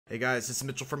Hey guys, this is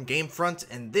Mitchell from Gamefront,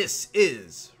 and this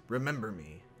is Remember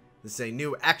Me. This is a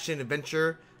new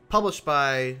action-adventure published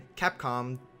by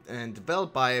Capcom and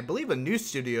developed by, I believe, a new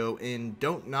studio in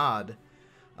Don't Nod.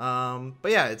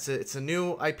 But yeah, it's a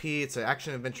new IP, it's an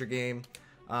action-adventure game.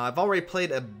 I've already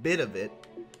played a bit of it,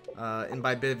 and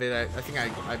by a bit of it, I think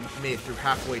I made it through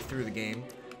halfway through the game.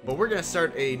 But we're going to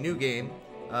start a new game.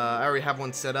 I already have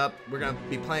one set up. We're going to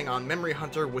be playing on Memory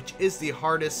Hunter, which is the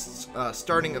hardest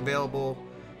starting available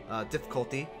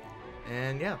difficulty.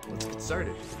 And yeah, let's get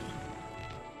started.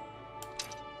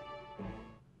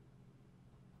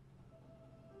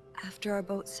 After our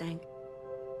boat sank,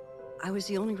 I was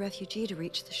the only refugee to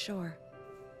reach the shore.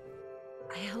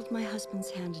 I held my husband's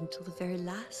hand until the very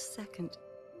last second.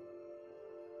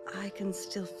 I can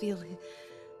still feel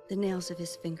the nails of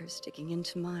his fingers sticking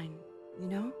into mine, you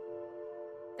know?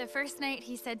 The first night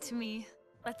he said to me,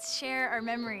 "Let's share our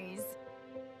memories."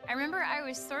 I remember I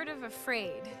was sort of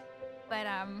afraid, but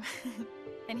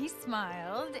and he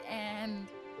smiled and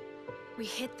we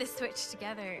hit the switch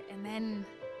together, and then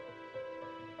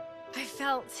I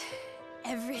felt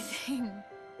everything.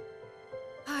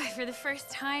 For the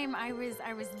first time, I was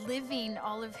living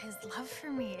all of his love for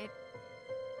me.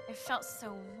 It felt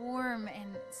so warm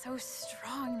and so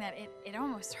strong that it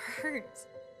almost hurt.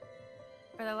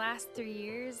 For the last 3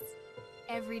 years,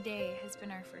 every day has been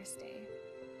our first day.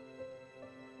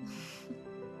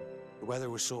 The weather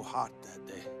was so hot that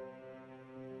day.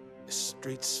 The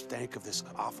streets stank of this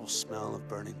awful smell of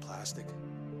burning plastic.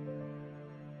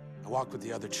 I walked with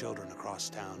the other children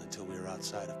across town until we were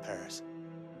outside of Paris.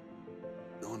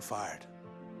 No one fired.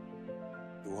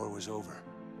 The war was over.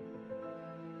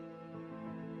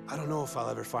 I don't know if I'll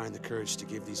ever find the courage to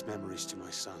give these memories to my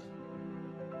son,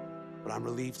 but I'm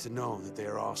relieved to know that they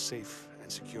are all safe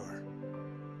and secure.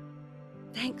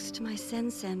 Thanks to my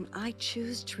Sensen, I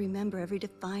choose to remember every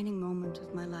defining moment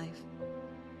of my life.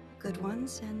 The good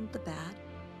ones and the bad.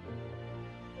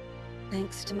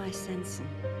 Thanks to my Sensen,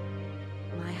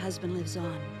 my husband lives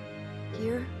on.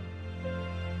 Here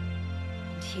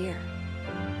and here.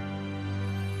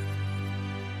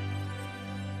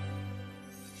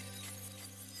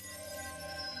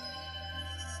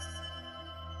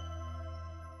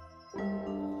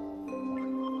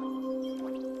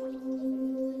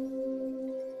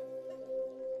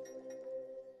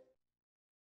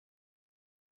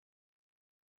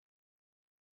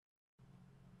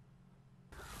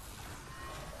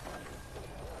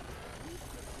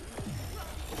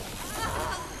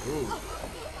 Ooh.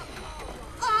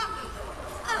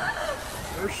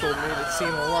 Herschel made it seem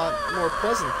a lot more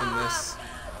pleasant than this.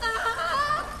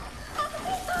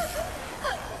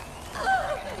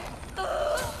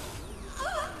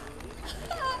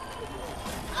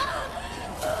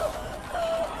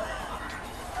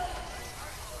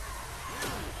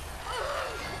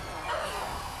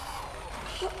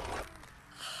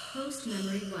 Post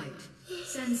memory wiped.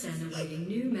 Sensen awaiting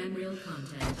new memorial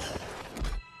content.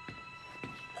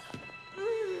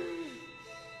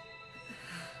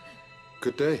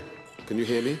 Good day. Can you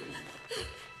hear me?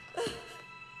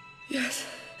 Yes.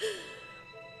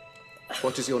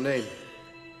 What is your name?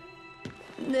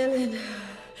 Nilin.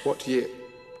 What year?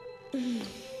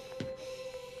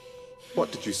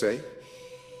 What did you say?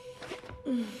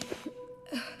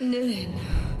 Nilin.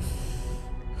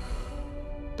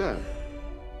 Damn.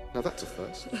 Now that's a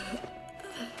first.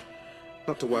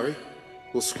 Not to worry.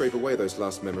 We'll scrape away those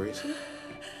last memories.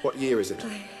 What year is it?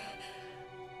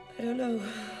 I don't know.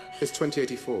 It's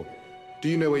 2084. Do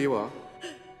you know where you are?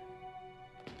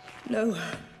 No.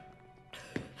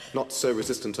 Not so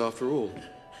resistant after all.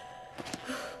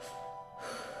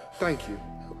 Thank you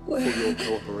for your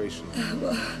cooperation.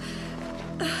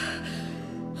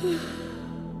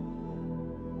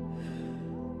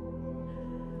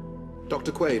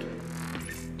 Dr. Quaid.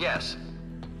 Yes.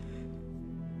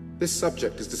 This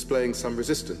subject is displaying some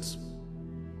resistance.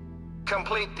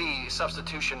 Complete the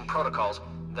substitution protocols,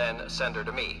 then send her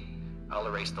to me. I'll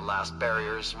erase the last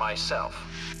barriers myself.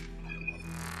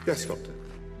 Yes, Doctor.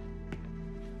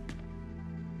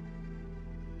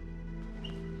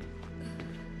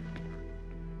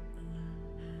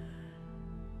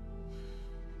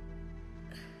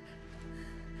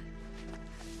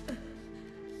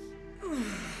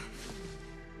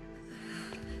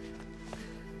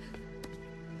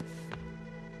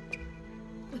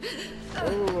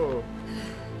 Oh,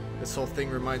 this whole thing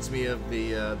reminds me of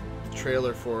the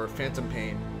trailer for Phantom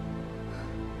Pain,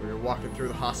 where you're walking through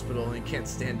the hospital and you can't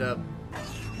stand up.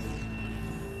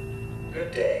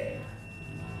 Good day.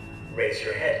 Raise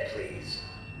your head, please.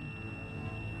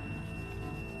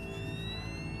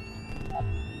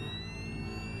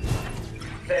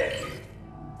 Thank you.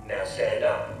 Now stand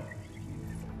up.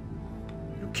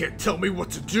 can't tell me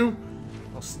what to do.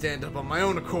 I'll stand up on my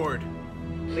own accord.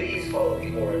 Please follow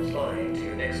the orange line to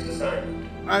your next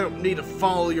assignment. I don't need to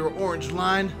follow your orange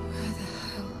line.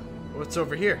 What's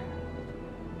over here?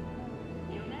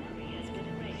 Your memory has been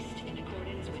erased in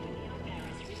accordance with the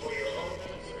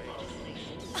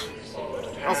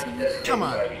Oh, come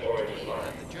on.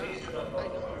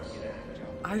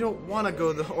 I don't want to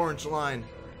go the orange line.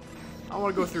 I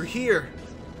want to go through here.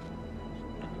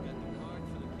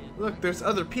 Look, there's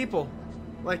other people.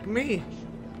 Like me.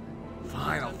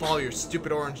 Fine, I'll follow your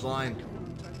stupid orange line.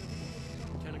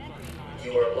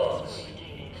 You are lost.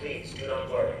 Please do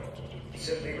not worry.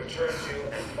 Simply return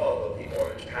to and follow the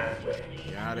orange pathway.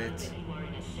 Got it.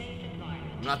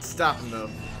 I'm not stopping though.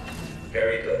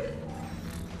 Very good.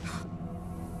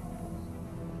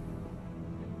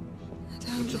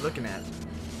 What you looking at?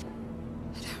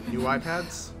 New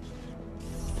iPads?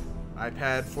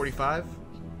 iPad 45?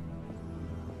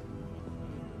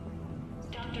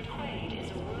 Dr. Quaid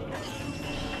is a world-renowned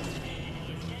specialist, and he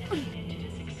is dedicated to the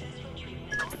successful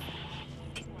treatment.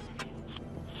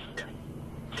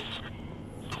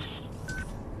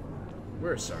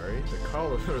 We're sorry. The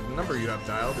call or the number you have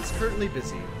dialed is currently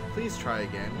busy. Please try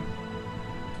again.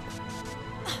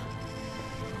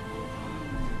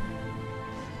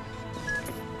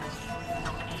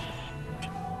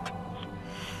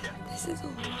 This is all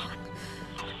wrong.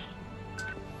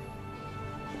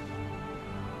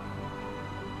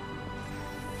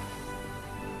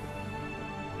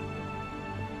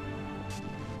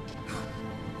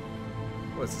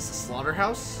 What is this, a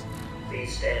slaughterhouse?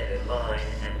 Please stand in line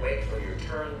and wait for your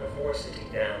turn before sitting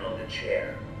down on the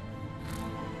chair.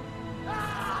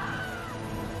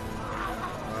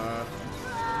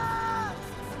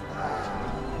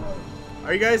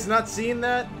 Are you guys not seeing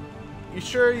that? You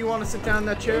sure you want to sit down in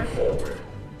that chair? Move forward.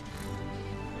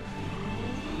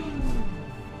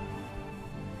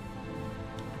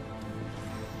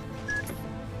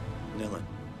 Nilin.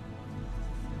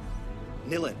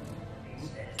 Nilin,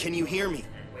 can you hear me?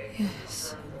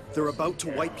 Yes. They're about to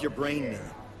wipe your brain,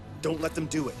 Nilin. Don't let them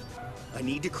do it. I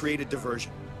need to create a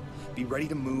diversion. Be ready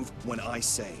to move when I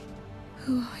say.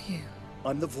 Who are you?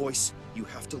 I'm the voice you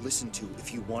have to listen to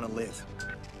if you want to live.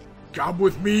 Come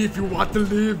with me if you want to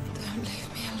live. Don't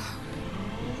leave me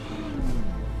alone.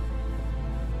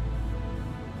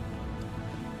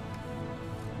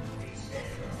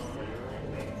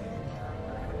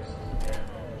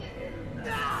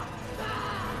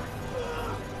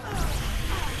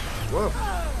 Whoa.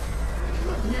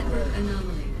 Network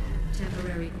anomaly.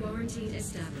 Temporary quarantine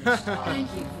established. Thank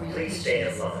you for your Please stay in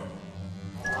patience. line.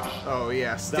 Oh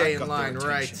yeah, That stay in got their line, attention.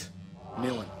 right.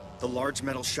 Nilin, the large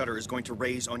metal shutter is going to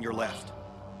raise on your left.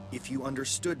 If you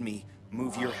understood me,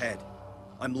 move your head.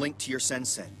 I'm linked to your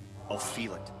Sensen. I'll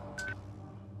feel it.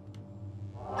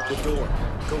 The door.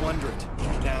 Go under it.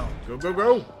 Now. Go, go,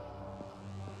 go.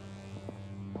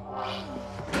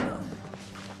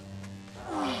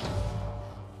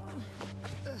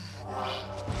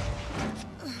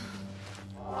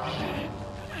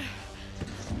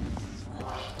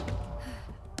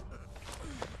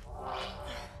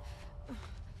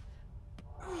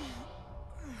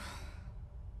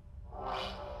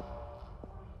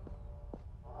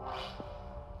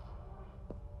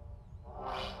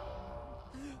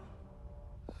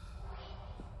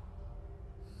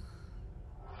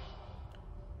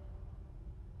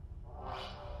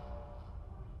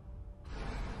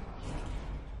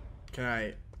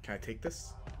 Can I take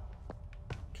this?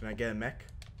 Can I get a mech?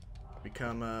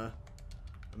 Become a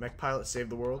mech pilot, save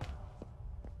the world?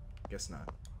 Guess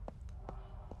not.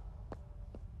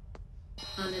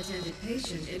 Unattended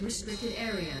patient in restricted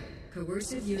area.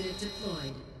 Coercive unit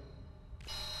deployed.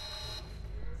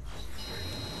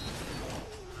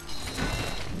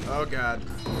 Oh god.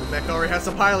 The mech already has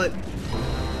a pilot.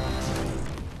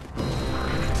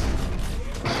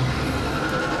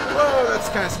 Whoa, that's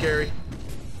kind of scary.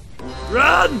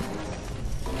 Run!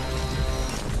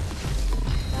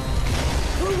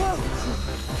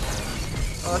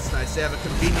 Oh, that's nice. They have a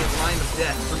convenient line of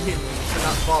death for me to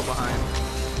not fall behind.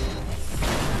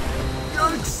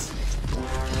 Yikes!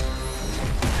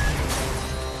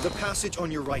 The passage on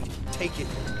your right. Take it.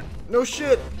 No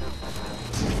shit!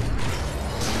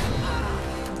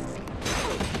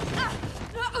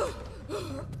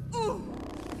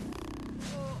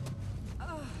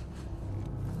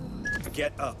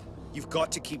 Get up. You've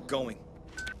got to keep going.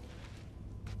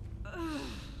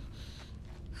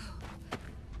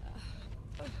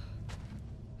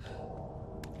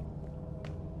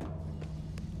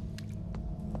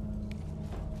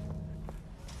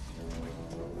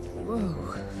 Whoa.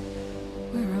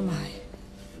 Where am I?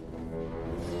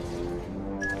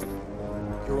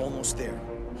 You're almost there.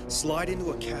 Slide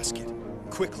into a casket.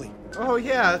 Quickly. Oh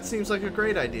yeah, that seems like a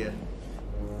great idea.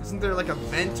 Isn't there like a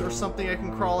vent or something I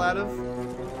can crawl out of?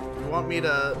 You want me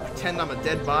to pretend I'm a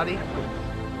dead body?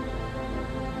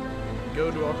 Go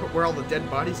to where all the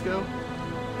dead bodies go?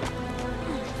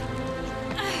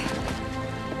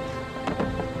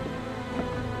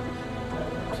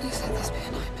 Please let this be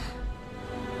a nightmare.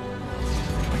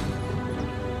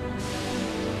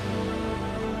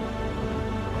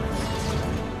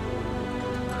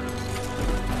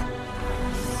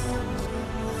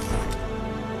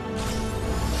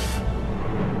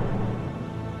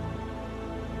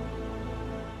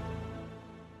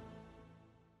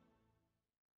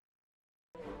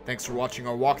 Thanks for watching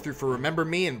our walkthrough for Remember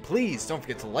Me, and please don't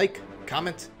forget to like,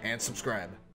 comment, and subscribe.